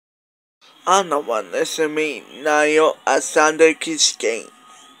Anawan SME Nayo Asanda Kishkin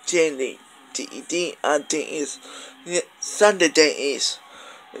Jenny TED and is Sunday is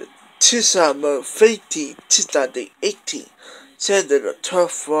 2050 2080 said the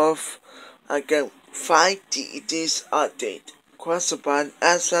 12th again 5 TEDs update classified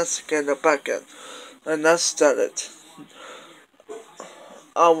access get the packet and that started.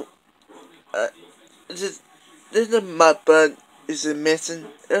 This is my bird is missing,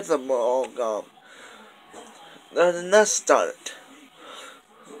 it's a more gone. And that started.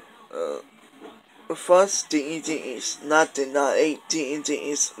 First DED is 1998 DED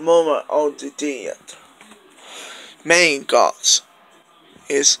is more outdated. Main gods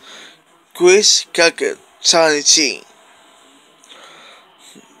is Chris Gaggett, Charlie G,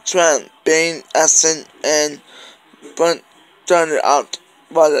 Tran, Ben Aston, and Burnt turned out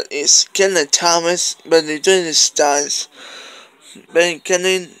what it is Kenneth Thomas, but the British stars. Ben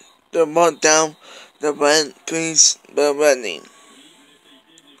Kenning, the more down, the band Prince, the running.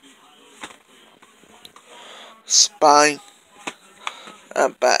 Spine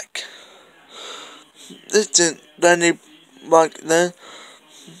and back. This is Danny Wagner,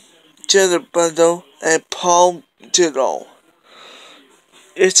 Jerry Bundle, and Paul Tyrrell.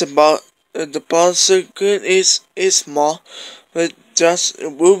 It's about the ball circuit is small, but just a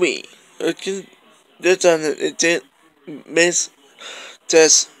movie. It did miss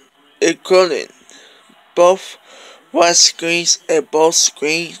just equaling both white screens and both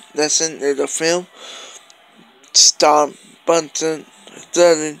screen lesson in the film. Star Bunton,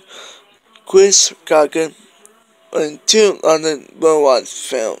 Sterling, Chris Gagan, and 2 other worldwide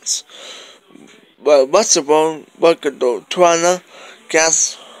films. But what's the wrong Wakado, Twana,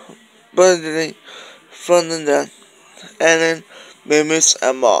 Gas, Burnley, Ferdinand, Ellen, Mimus,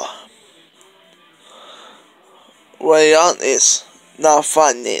 and more. Rayon is not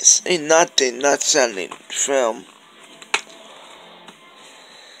finest in nothing not selling film.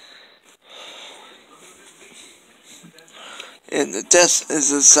 And the test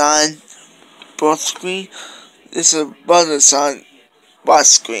is a sign both screen. This is a button sign by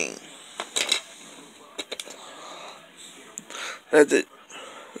screen. And the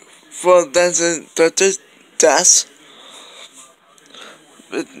for dancing test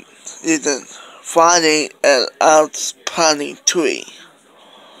is a finding and out planning tree.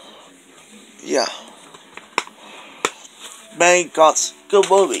 Yeah. Main gods good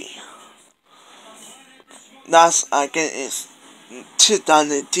movie. Last again is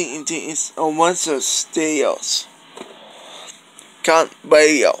 2018 is on Wednesday Studios. Can't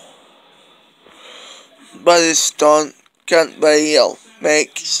bail. But stone can't bail.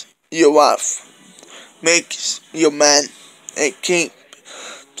 Makes you wife. Makes you man. And keep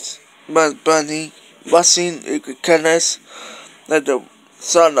but bunny watching colors that the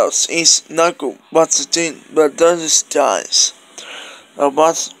Sonos is not good what's the thing but those styles.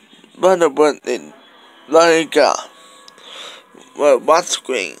 What's but in Lariga. Well, what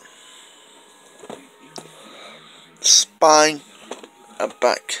screen? Spine and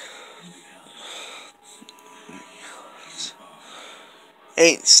back.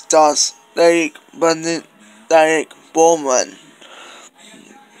 8 stars. Derek Burnett, Derek Bowman,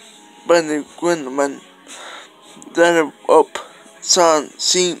 Brendan Quinlan, Derek Up, Son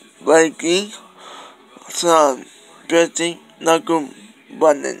C. Viking, Son Betty Nagum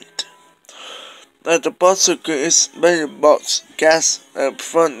Burnett. That the bicycle is very box, gas, and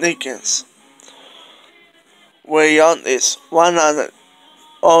front nakeds. Rayon is 100,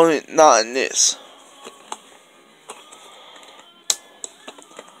 only 9 is.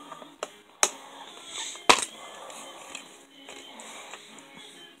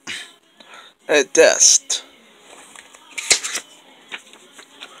 A test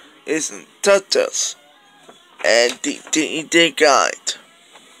is in turtles and the guide.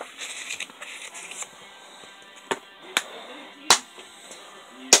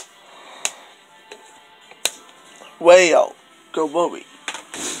 Whale, go movie.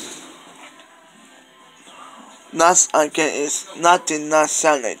 Last again is nothing not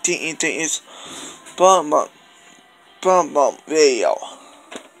silent. TET is bomb whale.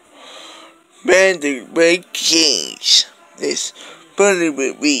 Bandy Break Kings is pretty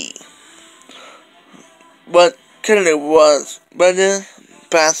with me. But Kelly was better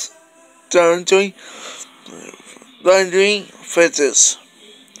past laundry feathers.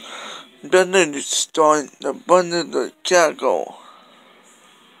 Better destroy the bundle of cargo.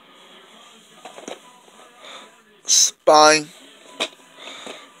 Spine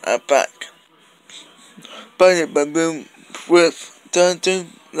and back. Bunny baboon with 13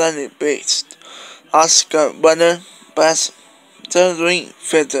 landing based. Oscar Butter Bass 13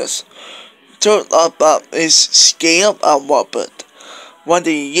 feathers. Third above is scale and Robert. One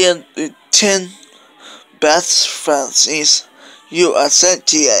the year the 10 best friends is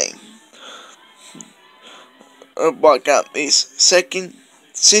USNTA. A workout is second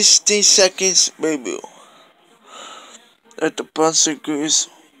 60 seconds review. At the person is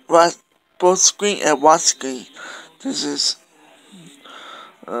both screen and one screen. This is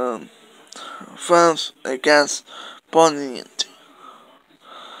friends against opponent.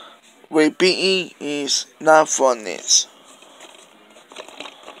 Where BE is not funness.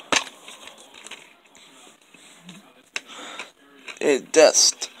 It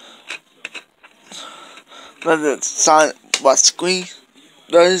does. But the sign was screen,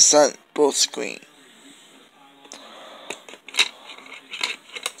 there is sign both screen.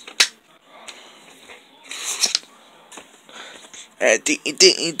 And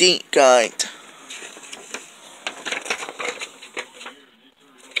the guide.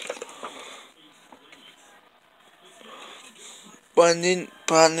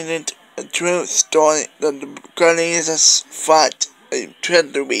 Planning a true story that the Canadians fight a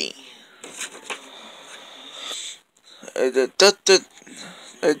tragedy. The doctor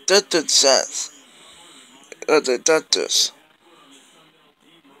says, the doctors.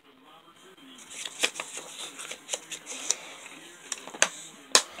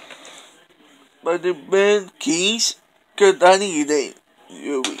 But the main keys could only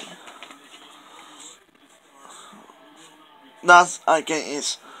you. Last again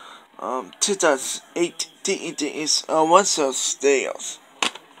is 2008 it is one of stairs.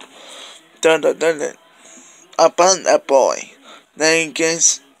 Dun upon a boy, then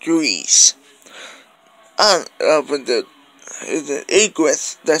against Greece. And the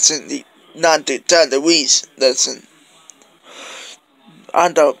egress doesn't not the television doesn't.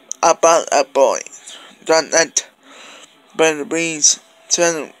 And upon a boy, done that by the breeze,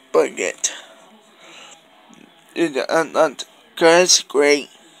 turn bucket. In the and Grace Great,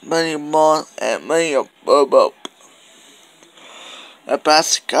 many more and many of Bobo. A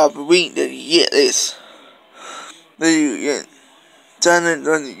basket week the year is the Union, turning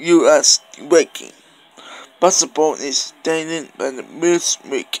on the US waking. Possible is standing by the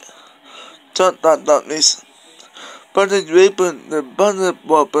music. Thought that is. But the ribbon, the butter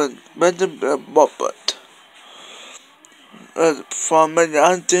bobble, better bobble. From the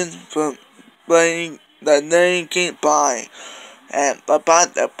mountain, from playing the naked by and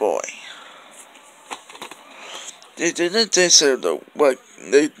about the boy. They didn't say the work,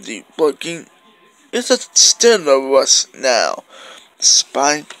 the working. It's a still of us now.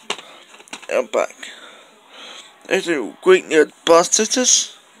 Spine and back. It's a great new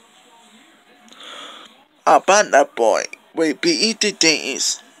prostitutes. About that boy, we be eating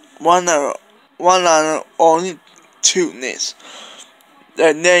things 1 hour, 1 hour only 2 minutes.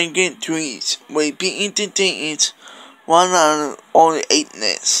 The naked trees, we be eating things 1 hour only 8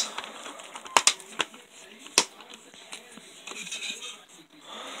 minutes.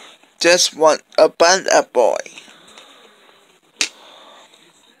 Just one about a boy.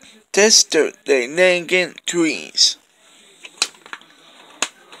 Tested the naked trees.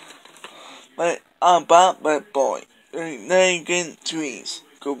 But about my boy, the naked trees.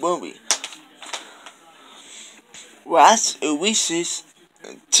 Good movie. Last wishes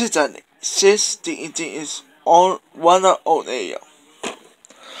 2060 it is all 1 hour old area.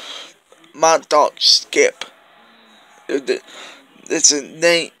 My dog Skip. It's a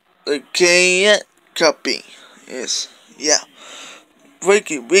name. The Kenyan copy is, yeah.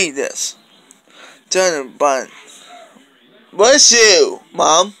 Breaking readers. Turn by. What's you,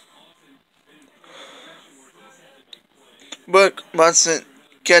 Mom? Work mustn't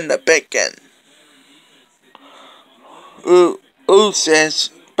get the bacon. Who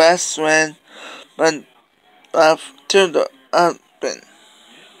says best friend when I've turned the oven?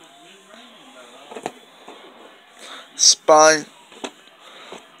 Spine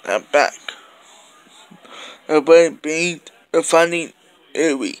and back. Away being the funny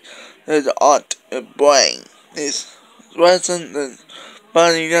area. The art and brain is rather than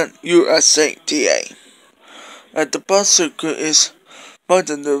funny than USA today. At the bus circle is more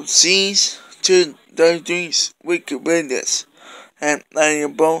than the seas to the dreams wicked witness and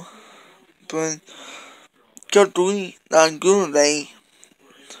valuable but totally not good day.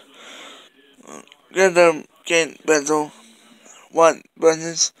 Get them get better one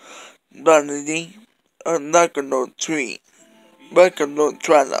business vanity a national tree. National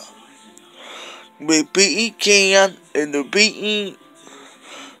trailer. We be Kenyan and the be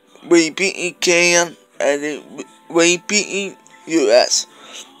we be Kenyan and we be US.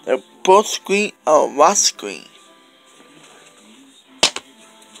 The both screen or one screen.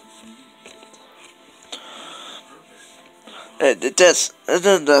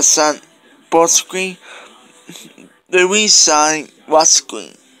 the sun was green, the west side was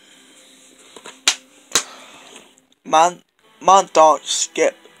green. My dogs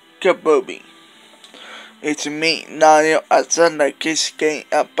kept moving. It's me, Nadia, as the kids came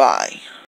by.